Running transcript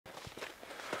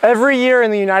Every year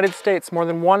in the United States, more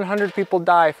than 100 people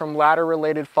die from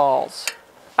ladder-related falls.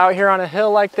 Out here on a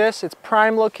hill like this, it's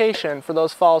prime location for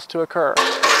those falls to occur.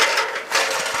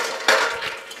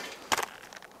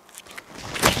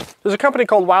 There's a company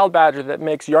called Wild Badger that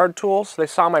makes yard tools. They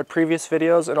saw my previous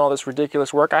videos and all this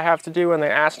ridiculous work I have to do, and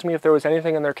they asked me if there was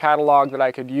anything in their catalog that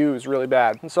I could use really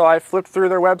bad. And so I flipped through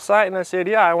their website and I said,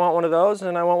 yeah, I want one of those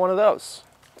and I want one of those.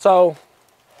 So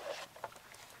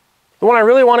the one I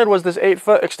really wanted was this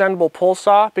 8-foot extendable pole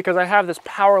saw, because I have this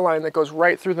power line that goes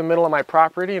right through the middle of my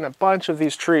property, and a bunch of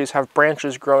these trees have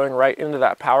branches growing right into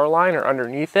that power line or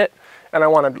underneath it. And I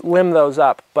want to limb those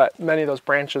up, but many of those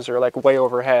branches are like way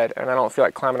overhead and I don't feel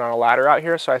like climbing on a ladder out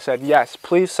here. So I said, yes,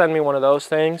 please send me one of those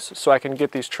things so I can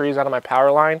get these trees out of my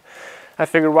power line. I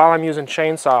figured while I'm using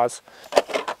chainsaws,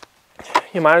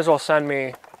 you might as well send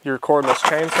me your cordless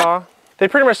chainsaw. They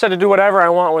pretty much said to do whatever I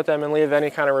want with them and leave any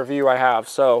kind of review I have.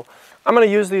 So I'm going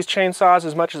to use these chainsaws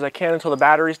as much as I can until the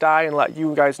batteries die and let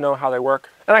you guys know how they work.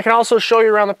 And I can also show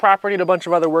you around the property and a bunch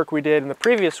of other work we did in the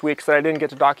previous weeks that I didn't get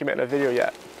to document in a video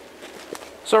yet.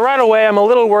 So right away, I'm a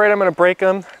little worried I'm going to break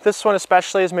them. This one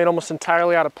especially is made almost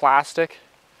entirely out of plastic.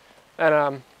 And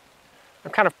I'm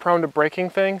kind of prone to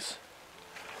breaking things.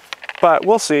 But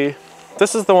we'll see.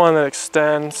 This is the one that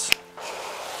extends.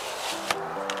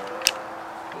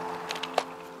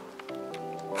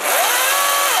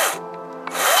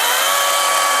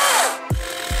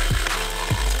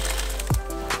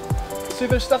 See,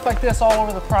 there's stuff like this all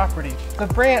over the property. The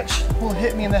branch will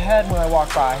hit me in the head when I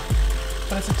walk by,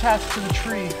 but it's attached to the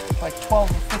tree like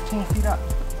 12 or 15 feet up.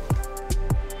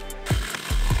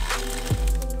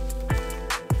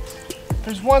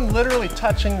 There's one literally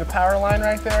touching the power line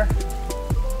right there.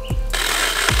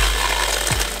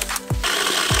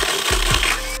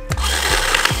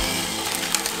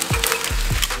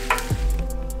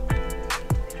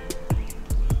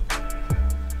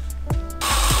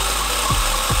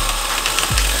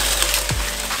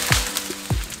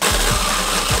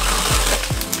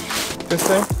 This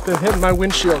thing's been hitting my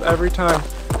windshield every time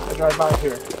I drive by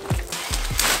here.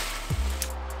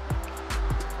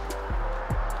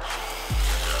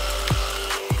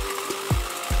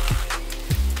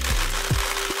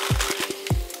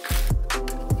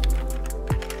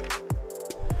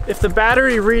 If the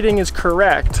battery reading is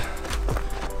correct,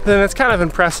 then it's kind of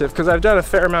impressive because I've done a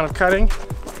fair amount of cutting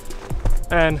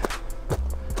and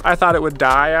I thought it would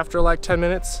die after like 10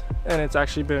 minutes. And it's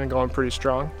actually been going pretty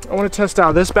strong. I want to test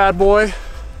out this bad boy,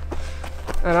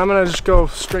 and I'm gonna just go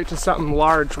straight to something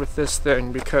large with this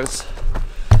thing because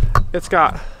it's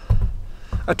got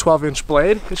a 12-inch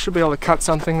blade. It should be able to cut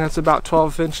something that's about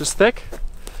 12 inches thick,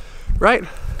 right?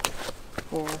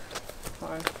 4,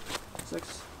 5,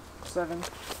 6, 7,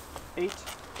 8.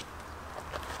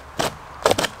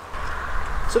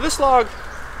 So this log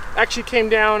actually came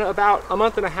down about a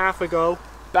month and a half ago,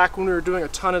 back when we were doing a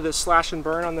ton of this slash and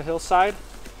burn on the hillside,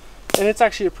 and it's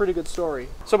actually a pretty good story.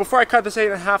 So before I cut this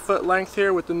 8.5 foot length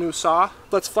here with the new saw,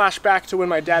 let's flash back to when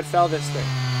my dad fell this thing.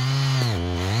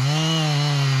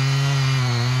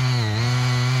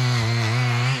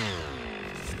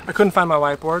 I couldn't find my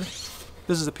whiteboard.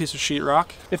 This is a piece of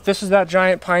sheetrock. If this is that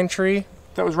giant pine tree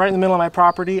that was right in the middle of my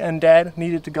property and dead,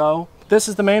 needed to go, this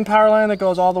is the main power line that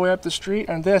goes all the way up the street,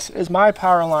 and this is my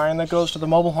power line that goes to the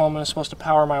mobile home and is supposed to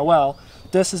power my well.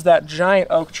 This is that giant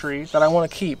oak tree that I want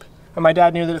to keep. And my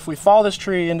dad knew that if we fall this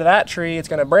tree into that tree, it's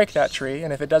going to break that tree,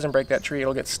 and if it doesn't break that tree,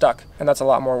 it'll get stuck, and that's a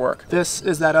lot more work. This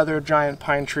is that other giant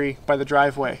pine tree by the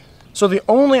driveway. So the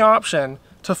only option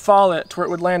to fall it to where it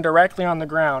would land directly on the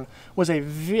ground was a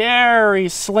very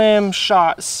slim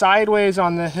shot sideways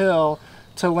on the hill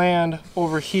to land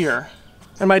over here.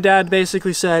 And my dad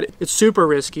basically said, it's super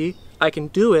risky, I can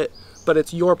do it, but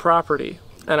it's your property.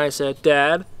 And I said,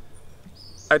 Dad,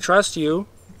 I trust you,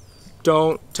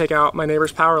 don't take out my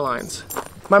neighbor's power lines.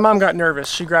 My mom got nervous.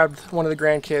 She grabbed one of the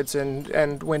grandkids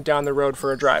and went down the road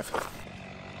for a drive.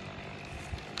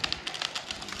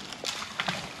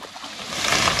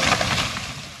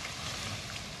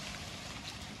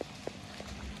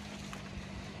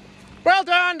 Well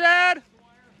done, Dad!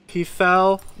 He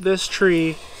fell this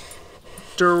tree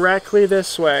directly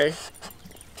this way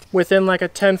within like a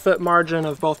 10-foot margin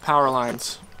of both power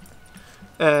lines.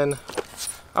 And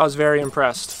I was very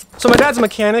impressed. So my dad's a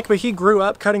mechanic, but he grew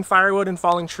up cutting firewood and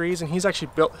falling trees, and he's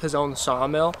actually built his own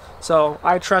sawmill. So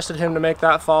I trusted him to make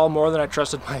that fall more than I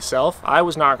trusted myself. I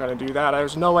was not going to do that. There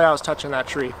was no way I was touching that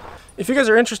tree. If you guys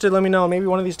are interested, let me know. Maybe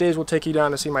one of these days we'll take you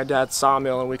down to see my dad's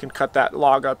sawmill and we can cut that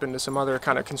log up into some other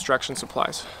kind of construction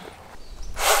supplies.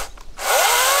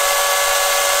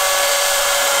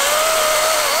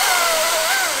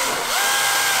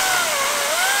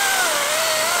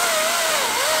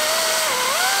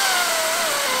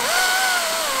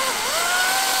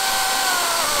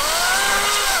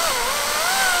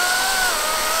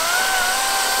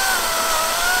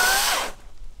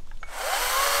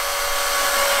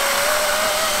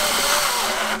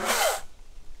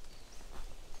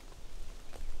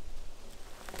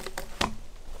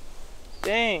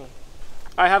 Dang.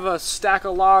 I have a stack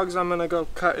of logs I'm gonna go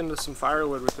cut into some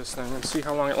firewood with this thing and see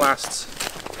how long it lasts.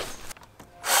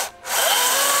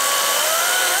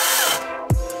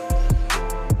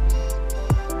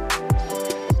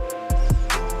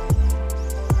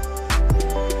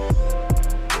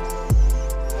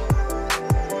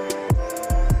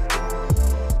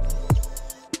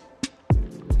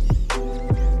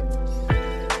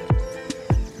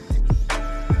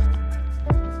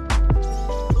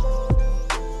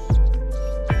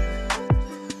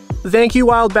 Thank you,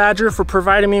 Wild Badger, for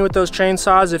providing me with those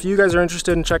chainsaws. If you guys are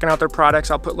interested in checking out their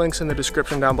products, I'll put links in the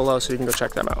description down below so you can go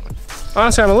check them out.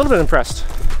 Honestly, I'm a little bit impressed.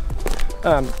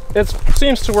 It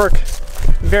seems to work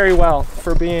very well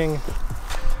for being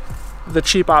the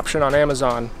cheap option on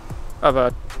Amazon of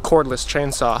a cordless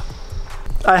chainsaw.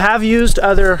 I have used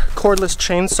other cordless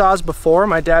chainsaws before.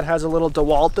 My dad has a little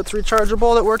DeWalt that's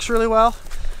rechargeable that works really well.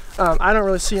 I don't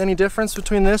really see any difference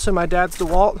between this and my dad's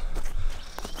DeWalt.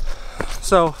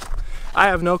 So I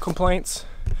have no complaints.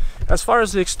 As far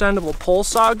as the extendable pole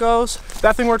saw goes,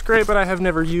 that thing worked great, but I have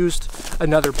never used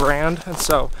another brand, and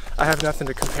so I have nothing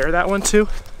to compare that one to.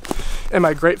 Am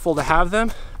I grateful to have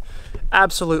them?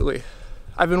 Absolutely.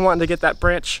 I've been wanting to get that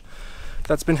branch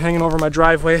that's been hanging over my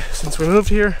driveway since we moved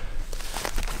here,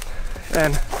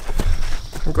 and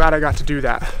I'm glad I got to do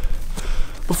that.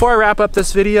 Before I wrap up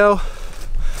this video,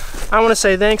 I want to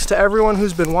say thanks to everyone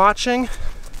who's been watching.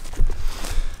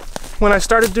 When I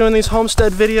started doing these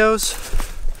homestead videos,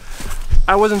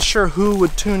 I wasn't sure who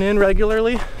would tune in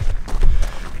regularly,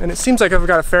 and it seems like I've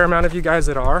got a fair amount of you guys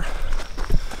that are.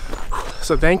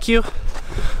 So thank you.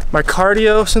 My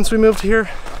cardio since we moved here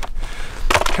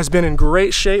has been in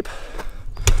great shape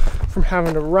from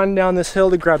having to run down this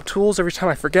hill to grab tools every time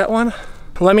I forget one.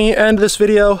 Let me end this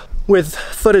video with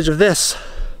footage of this,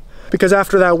 because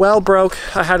after that well broke,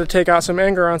 I had to take out some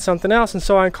anger on something else, and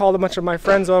so I called a bunch of my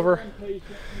friends over,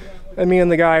 and me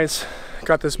and the guys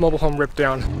got this mobile home ripped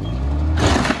down.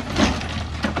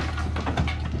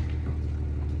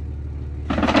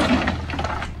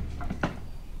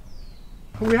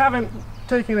 We haven't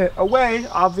taken it away,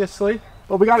 obviously,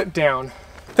 but we got it down.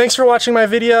 Thanks for watching my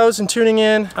videos and tuning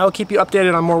in. I'll keep you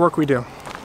updated on more work we do.